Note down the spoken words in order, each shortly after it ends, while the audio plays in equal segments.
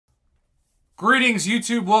Greetings,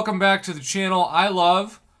 YouTube. Welcome back to the channel. I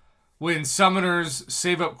love when summoners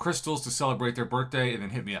save up crystals to celebrate their birthday and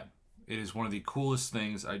then hit me up. It is one of the coolest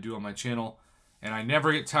things I do on my channel, and I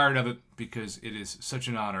never get tired of it because it is such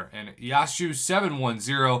an honor. And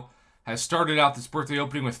Yashu710 has started out this birthday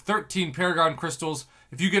opening with 13 Paragon crystals.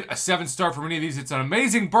 If you get a 7-star from any of these, it's an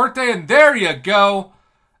amazing birthday, and there you go.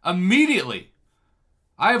 Immediately.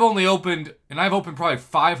 I've opened probably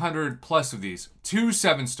 500 plus of these. 2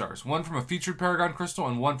 7-stars. One from a featured Paragon crystal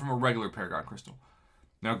and one from a regular Paragon crystal.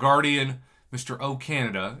 Now, Guardian, Mr. O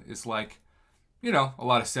Canada, is like, you know, a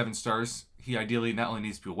lot of 7-stars. He ideally not only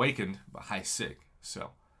needs to be awakened, but high sig.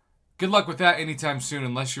 So, good luck with that anytime soon,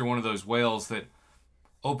 unless you're one of those whales that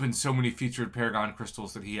opens so many featured Paragon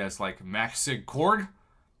crystals that he has, like, max sig Korg.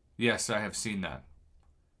 Yes, I have seen that.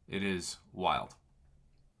 It is wild.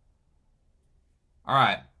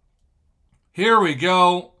 Alright, here we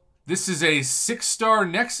go. This is a 6-star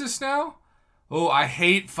Nexus now. Oh, I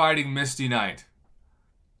hate fighting Misty Knight.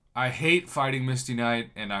 I hate fighting Misty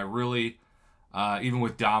Knight, and I really, even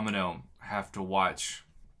with Domino, have to watch.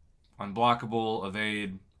 Unblockable,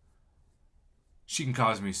 evade. She can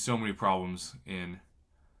cause me so many problems in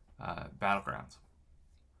Battlegrounds.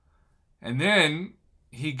 And then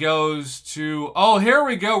he goes to, oh, here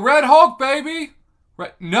we go. Red Hulk, baby.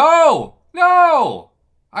 No! No!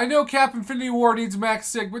 I know Cap Infinity War needs max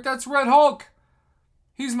sig, but that's Red Hulk.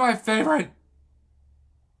 He's my favorite.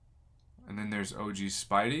 And then there's OG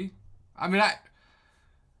Spidey. I mean,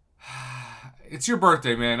 it's your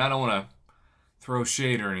birthday, man. I don't want to throw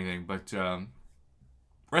shade or anything, but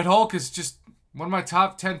Red Hulk is just one of my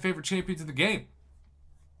top 10 favorite champions in the game.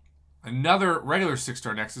 Another regular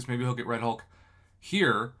 6-star Nexus. Maybe he'll get Red Hulk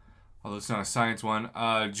here, although it's not a science one.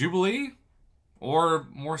 Jubilee? Or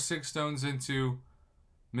more 6 stones into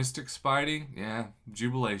Mystic Spidey. Yeah,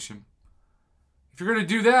 Jubilation. If you're going to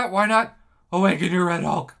do that, why not awaken your Red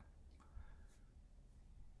Hulk?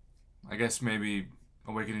 I guess maybe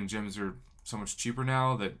awakening gems are so much cheaper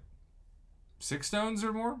now that 6 stones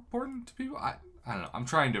are more important to people. I don't know. I'm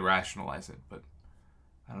trying to rationalize it, but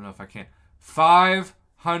I don't know if I can.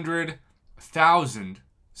 500,000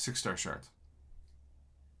 6-star shards.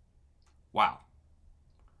 Wow.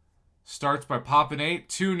 Starts by popping 8,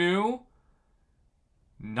 2 new.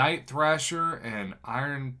 Night Thrasher and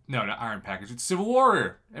Iron... No, not Iron Package. It's Civil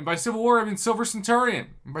Warrior. And by Civil Warrior, I mean Silver Centurion.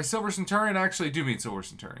 And by Silver Centurion, I actually do mean Silver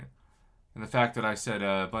Centurion. And the fact that I said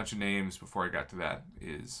a bunch of names before I got to that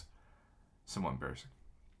is somewhat embarrassing.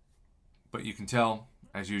 But you can tell,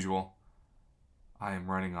 as usual, I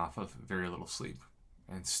am running off of very little sleep.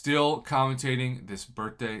 And still commentating this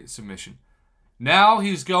birthday submission. Now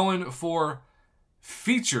he's going for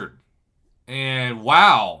featured. And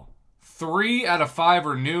wow, 3 out of 5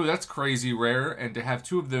 are new. That's crazy rare. And to have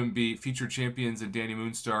 2 of them be featured champions in Danny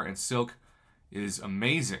Moonstar and Silk is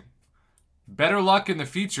amazing. Better luck in the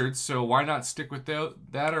featured, so why not stick with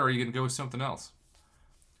that, or are you going to go with something else?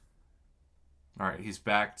 All right, he's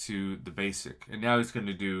back to the basic. And now he's going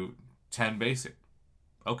to do 10 basic.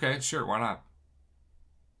 Okay, sure, why not?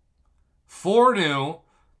 4 new.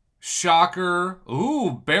 Shocker.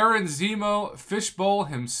 Ooh, Baron Zemo, Fishbowl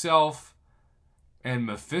himself. And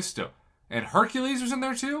Mephisto. And Hercules was in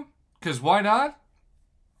there too? Because why not?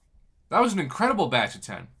 That was an incredible batch of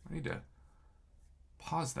 10. I need to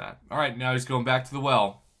pause that. Alright, now he's going back to the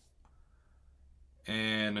well.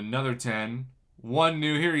 And another 10. 1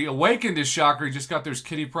 new here. He awakened his Shocker. He just got there's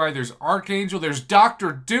Kitty Pryde. There's Archangel. There's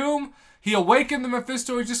Dr. Doom. He awakened the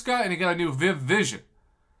Mephisto he just got. And he got a new Viv Vision.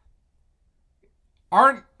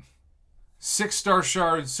 Aren't 6-star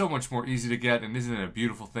shards so much more easy to get, and isn't it a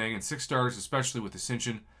beautiful thing? And 6 stars, especially with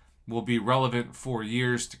Ascension, will be relevant for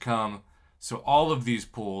years to come. So all of these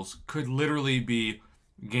pulls could literally be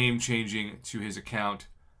game-changing to his account.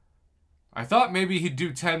 I thought maybe he'd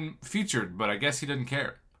do 10 featured, but I guess he doesn't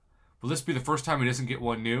care. Will this be the first time he doesn't get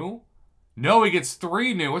 1 new? No, he gets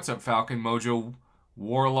 3 new. What's up, Falcon, Mojo,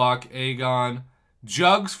 Warlock, Aegon,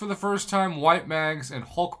 Jugs for the first time, White Mags, and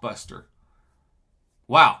Hulkbuster.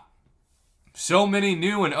 Wow. So many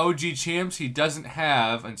new and OG champs he doesn't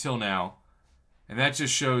have until now. And that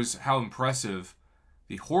just shows how impressive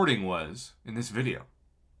the hoarding was in this video.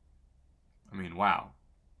 I mean, wow.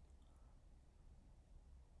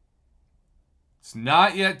 It's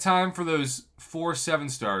not yet time for those 4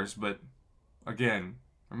 7-stars, but again,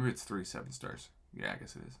 remember it's 3 7-stars. Yeah, I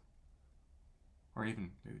guess it is. Or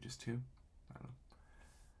even maybe just 2. I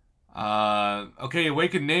don't know. Okay,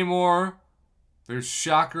 Awakened Namor. There's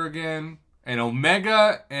Shocker again. And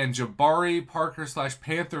Omega and Jabari Parker /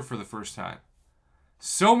 Panther for the first time.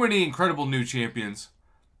 So many incredible new champions.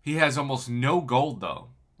 He has almost no gold, though.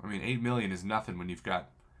 I mean, 8 million is nothing when you've got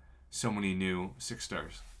so many new 6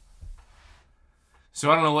 stars. So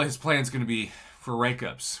I don't know what his plan's going to be for rank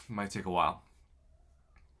ups. It might take a while.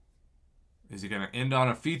 Is he going to end on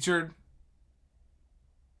a featured?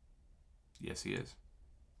 Yes, he is.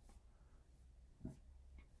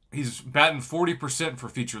 He's batting 40% for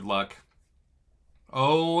featured luck.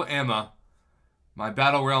 Oh, Emma. My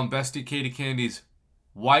Battle Realm bestie Katie Candy's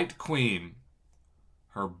White Queen.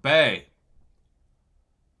 Her bae.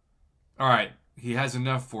 Alright. He has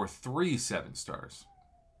enough for 3 7 stars.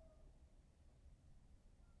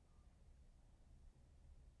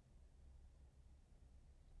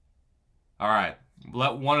 Alright.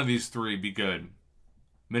 Let one of these 3 be good.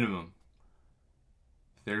 Minimum.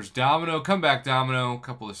 There's Domino. Come back, Domino. A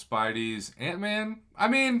couple of Spideys. Ant-Man. I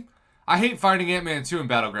mean, I hate finding Ant-Man 2 in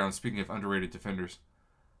Battlegrounds, speaking of underrated defenders.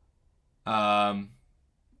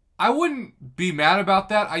 I wouldn't be mad about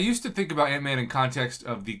that. I used to think about Ant-Man in context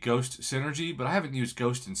of the Ghost synergy, but I haven't used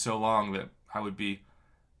Ghost in so long that I would be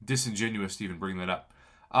disingenuous to even bring that up.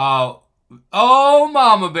 Oh,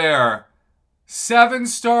 Mama Bear.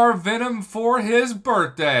 7-star Venom for his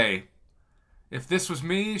birthday. If this was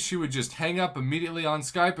me, she would just hang up immediately on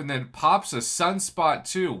Skype and then pops a Sunspot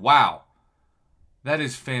too. Wow. That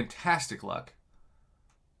is fantastic luck.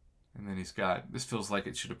 And then he's got, this feels like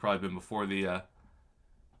it should have probably been before the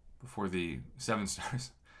 7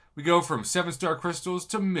 stars. We go from 7-star crystals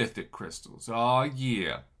to mythic crystals. Oh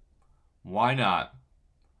yeah. Why not?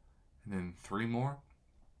 And then 3 more.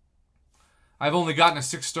 I've only gotten a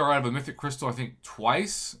 6-star out of a mythic crystal, I think,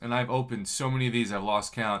 twice. And I've opened so many of these, I've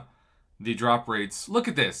lost count. The drop rates. Look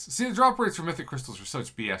at this. See, the drop rates for mythic crystals are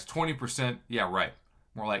such BS. 20%. Yeah, right.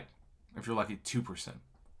 More like, if you're lucky, 2%.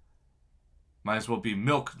 Might as well be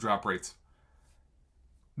milk drop rates.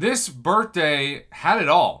 This birthday had it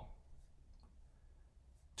all.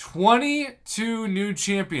 22 new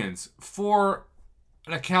champions for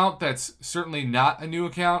an account that's certainly not a new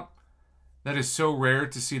account. That is so rare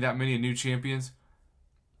to see that many new champions.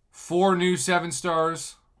 4 new 7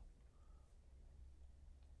 stars.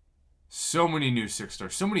 So many new 6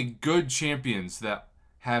 stars. So many good champions that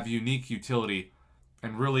have unique utility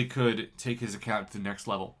and really could take his account to the next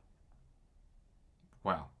level.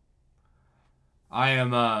 Wow. I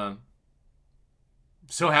am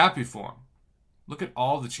so happy for him. Look at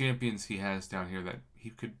all the champions he has down here that he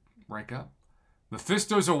could rank up.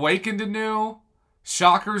 Mephisto's awakened anew.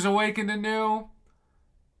 Shocker's awakened anew.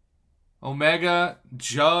 Omega,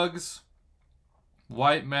 Jugs,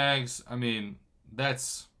 White Mags. I mean,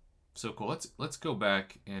 that's so cool. Let's go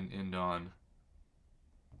back and end on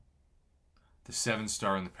the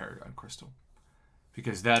 7-star and the Paragon Crystal,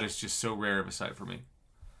 because that is just so rare of a sight for me.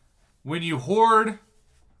 When you hoard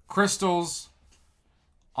crystals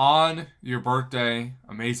on your birthday,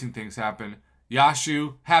 amazing things happen.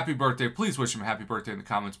 Yashu, happy birthday. Please wish him a happy birthday in the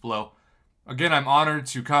comments below. Again, I'm honored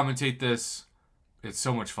to commentate this. It's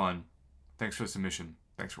so much fun. Thanks for the submission.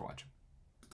 Thanks for watching.